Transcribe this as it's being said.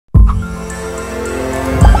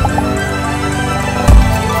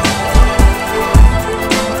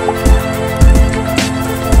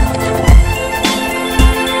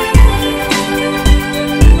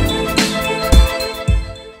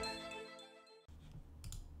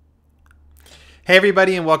Hey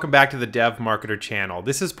everybody, and welcome back to the Dev Marketer channel.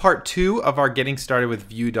 This is part 2 of our Getting Started with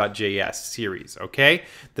Vue.js series, okay?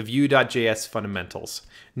 The Vue.js fundamentals.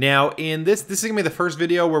 Now, in this is going to be the first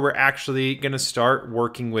video where we're actually going to start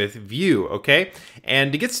working with Vue, okay?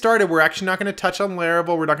 And to get started, we're actually not going to touch on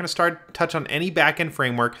Laravel. We're not going to touch on any backend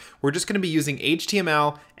framework. We're just going to be using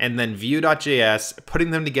HTML and then Vue.js, putting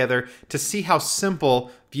them together to see how simple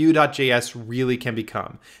Vue.js really can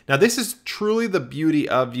become. Now, this is truly the beauty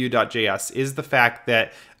of Vue.js, is the fact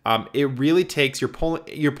that it really takes, you're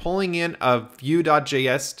pulling in a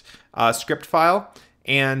Vue.js script file,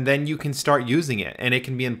 and then you can start using it, and it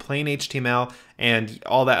can be in plain HTML and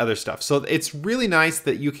all that other stuff. So it's really nice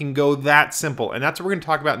that you can go that simple, and that's what we're going to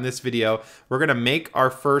talk about in this video. We're going to make our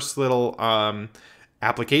first little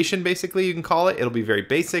application, basically, you can call it. It'll be very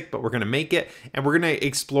basic, but we're going to make it, and we're going to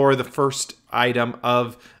explore the first item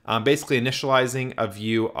of basically initializing a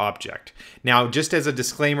Vue object. Now, just as a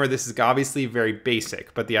disclaimer, this is obviously very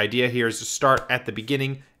basic, but the idea here is to start at the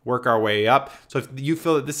beginning, work our way up. So if you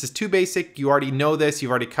feel that this is too basic, you already know this, you've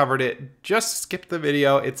already covered it, just skip the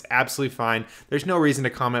video. It's absolutely fine. There's no reason to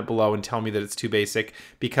comment below and tell me that it's too basic,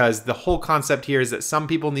 because the whole concept here is that some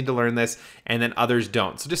people need to learn this and then others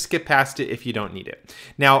don't. So just skip past it if you don't need it.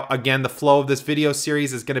 Now, again, the flow of this video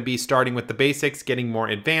series is going to be starting with the basics, getting more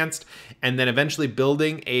advanced, and then eventually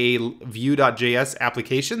building a Vue.js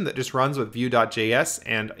application that just runs with Vue.js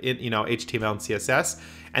and HTML and CSS.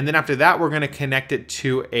 And then after that, we're going to connect it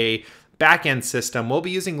to a backend system. We'll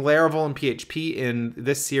be using Laravel and PHP in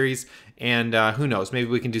this series, and who knows, maybe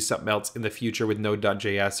we can do something else in the future with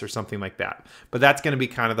Node.js or something like that. But that's going to be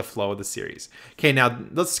kind of the flow of the series. Okay, now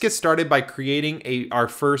let's get started by creating our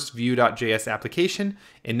first Vue.js application,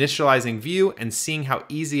 initializing Vue, and seeing how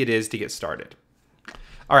easy it is to get started.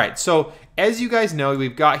 All right, so as you guys know,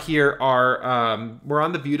 we've got here our, we're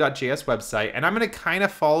on the Vue.js website, and I'm gonna kind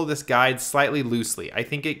of follow this guide slightly loosely. I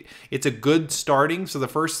think it's a good starting, so the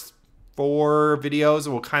first 4 videos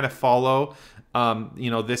will kind of follow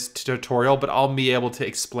this tutorial, but I'll be able to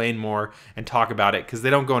explain more and talk about it because they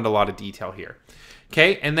don't go into a lot of detail here.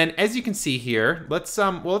 Okay, and then as you can see here, let's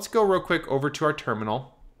go real quick over to our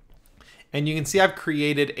terminal. And you can see I've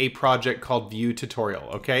created a project called Vue Tutorial,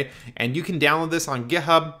 okay? And you can download this on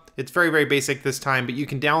GitHub. It's very, very basic this time, but you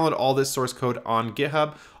can download all this source code on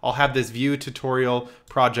GitHub. I'll have this Vue Tutorial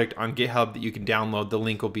project on GitHub that you can download. The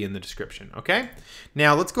link will be in the description, okay?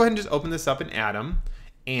 Now let's go ahead and just open this up in Atom.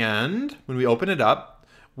 And when we open it up,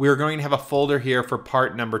 we're going to have a folder here for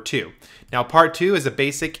part number 2. Now, part 2 is a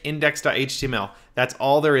basic index.html. That's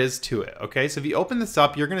all there is to it, okay? So if you open this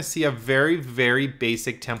up, you're gonna see a very, very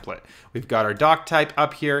basic template. We've got our doc type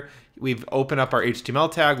up here. We've opened up our HTML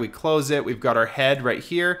tag, we close it, we've got our head right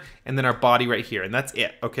here, and then our body right here, and that's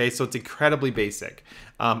it, okay? So it's incredibly basic.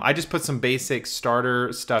 I just put some basic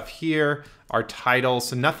starter stuff here, our title,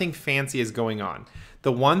 so nothing fancy is going on.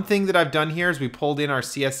 The one thing that I've done here is we pulled in our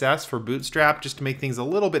CSS for Bootstrap just to make things a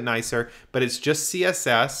little bit nicer, but it's just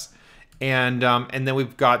CSS, and then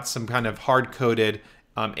we've got some kind of hard-coded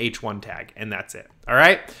H1 tag, and that's it. All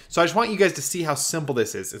right, so I just want you guys to see how simple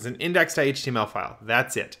this is. It's an index.html file.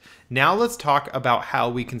 That's it. Now let's talk about how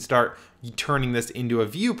we can start turning this into a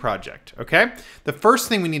Vue project, okay? The first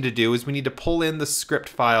thing we need to do is we need to pull in the script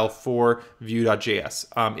file for Vue.js.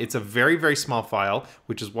 It's a very, very small file,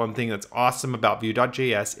 which is one thing that's awesome about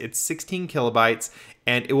Vue.js. It's 16 kilobytes,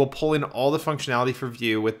 and it will pull in all the functionality for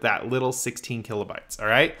Vue with that little 16 kilobytes, all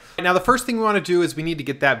right? Now, the first thing we want to do is we need to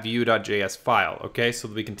get that Vue.js file, okay, so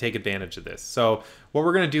that we can take advantage of this. So what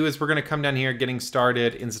we're going to do is we're going to come down here, getting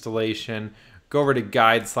started, installation, go over to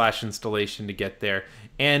guide/installation to get there.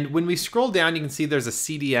 And when we scroll down, you can see there's a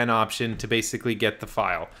CDN option to basically get the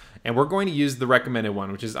file. And we're going to use the recommended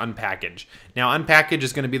one, which is unpackage. Now, unpackage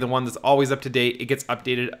is going to be the one that's always up to date. It gets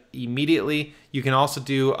updated immediately. You can also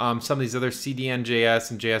do some of these other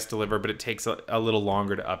CDN.js and JS deliver, but it takes a little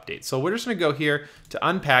longer to update. So we're just going to go here to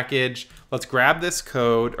unpackage. Let's grab this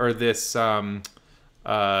code, or this,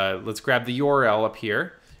 let's grab the URL up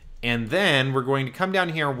here. And then we're going to come down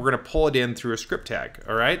here and we're going to pull it in through a script tag.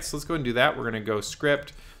 All right, so let's go and do that. We're going to go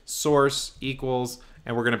script source equals,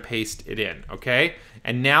 and we're going to paste it in, okay?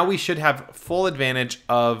 And now we should have full advantage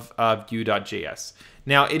of Vue.js.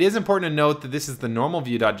 Now, it is important to note that this is the normal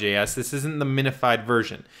Vue.js. This isn't the minified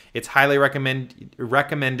version. It's highly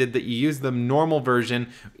recommended that you use the normal version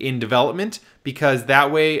in development, because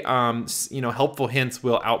that way, helpful hints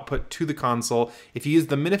will output to the console. If you use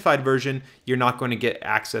the minified version, you're not going to get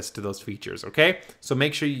access to those features, okay? So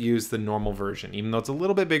make sure you use the normal version. Even though it's a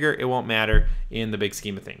little bit bigger, it won't matter in the big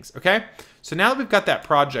scheme of things, okay? So now that we've got that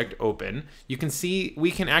project open, you can see we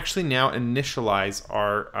can actually now initialize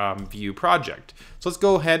our Vue project. So let's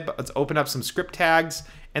go ahead, let's open up some script tags,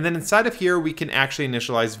 and then inside of here, we can actually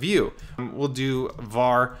initialize Vue. We'll do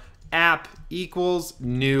var app equals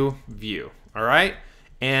new Vue, all right?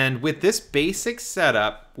 And with this basic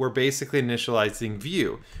setup, we're basically initializing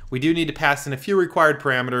Vue. We do need to pass in a few required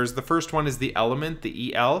parameters. The first one is the element,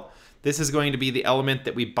 the EL. This is going to be the element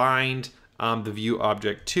that we bind the Vue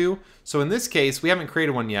object to. So in this case, we haven't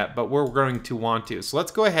created one yet, but we're going to want to. So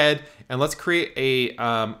let's go ahead and let's create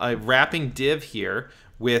a wrapping div here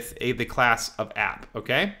with the class of app,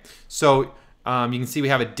 okay? So you can see we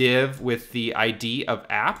have a div with the ID of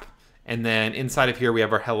app, and then inside of here we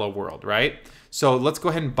have our hello world, right? So let's go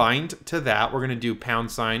ahead and bind to that. We're gonna do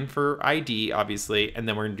 # for ID, obviously, and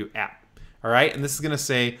then we're gonna do app, all right? And this is gonna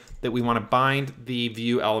say that we wanna bind the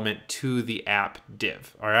Vue element to the app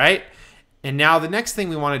div, all right? And now the next thing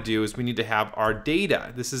we wanna do is we need to have our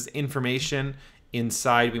data. This is information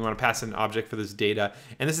inside. We wanna pass in an object for this data.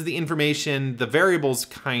 And this is the information, the variables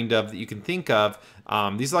kind of that you can think of.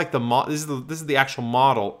 These are like this is the actual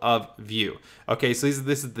model of Vue. Okay, so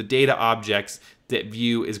this is the data objects that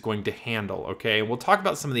Vue is going to handle, okay? And we'll talk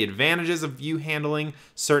about some of the advantages of Vue handling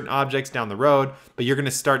certain objects down the road, but you're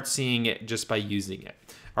gonna start seeing it just by using it.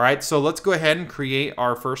 All right, so let's go ahead and create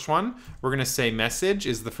our first one. We're gonna say message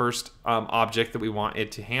is the first object that we want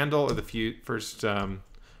it to handle, or the first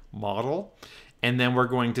model. And then we're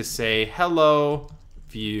going to say hello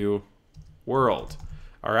Vue world,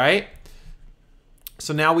 all right?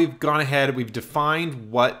 So now we've gone ahead, we've defined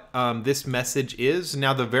what this message is.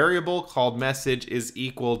 Now the variable called message is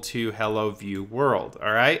equal to hello Vue world,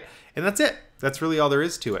 all right? And that's it. That's really all there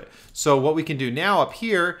is to it. So what we can do now up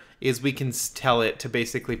here is we can tell it to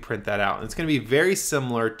basically print that out. And it's gonna be very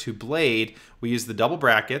similar to Blade. We use the double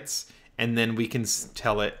brackets, and then we can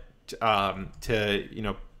tell it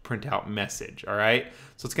to print out message, all right?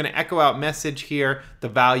 So it's gonna echo out message here, the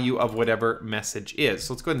value of whatever message is.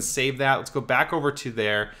 So let's go ahead and save that. Let's go back over to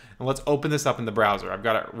there, and let's open this up in the browser. I've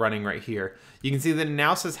got it running right here. You can see that it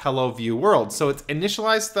now says hello Vue world. So it's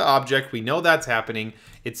initialized the object. We know that's happening.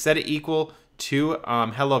 It's set it equal to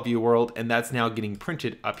hello Vue world, and that's now getting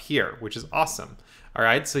printed up here, which is awesome. All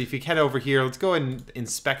right, so if you head over here, let's go and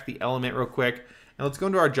inspect the element real quick, and let's go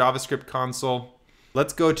into our JavaScript console.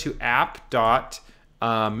 Let's go to app.message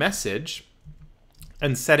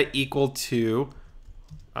and set it equal to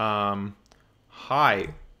hi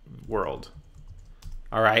world.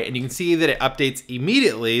 All right, and you can see that it updates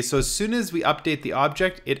immediately. So as soon as we update the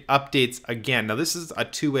object, it updates again. Now this is a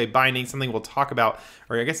two-way binding, something we'll talk about,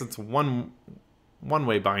 or I guess it's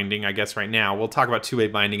one-way binding, I guess right now. We'll talk about two-way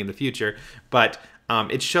binding in the future, but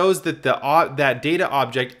it shows that that data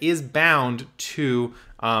object is bound to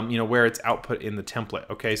where it's output in the template.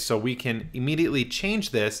 Okay, so we can immediately change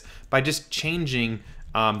this by just changing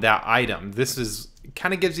that item. This is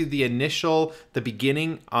kind of gives you the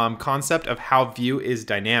beginning concept of how Vue is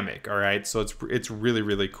dynamic. All right, so it's really,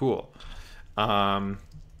 really cool. And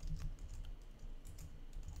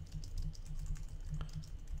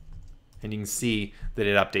you can see that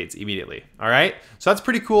it updates immediately. All right, so that's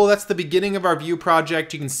pretty cool. That's the beginning of our Vue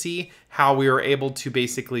project. You can see how we were able to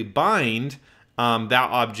basically bind that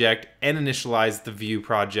object and initialize the Vue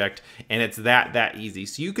project, and it's that easy.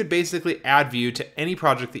 So you could basically add Vue to any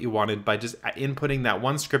project that you wanted by just inputting that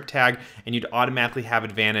one script tag, and you'd automatically have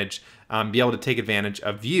be able to take advantage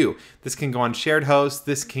of Vue. This can go on shared hosts,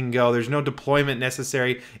 this can go, there's no deployment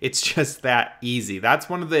necessary, it's just that easy. That's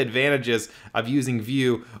one of the advantages of using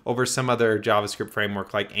Vue over some other JavaScript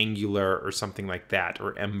framework like Angular or something like that,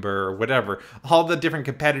 or Ember or whatever. All the different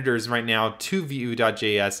competitors right now to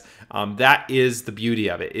Vue.js, that is the beauty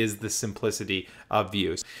of it, is the simplicity of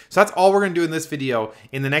Vue. So that's all we're gonna do in this video.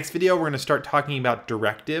 In the next video, we're gonna start talking about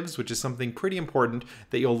directives, which is something pretty important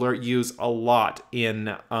that you'll use a lot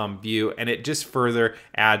in Vue, and it just further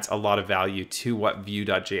adds a lot of value to what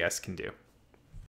Vue.js can do.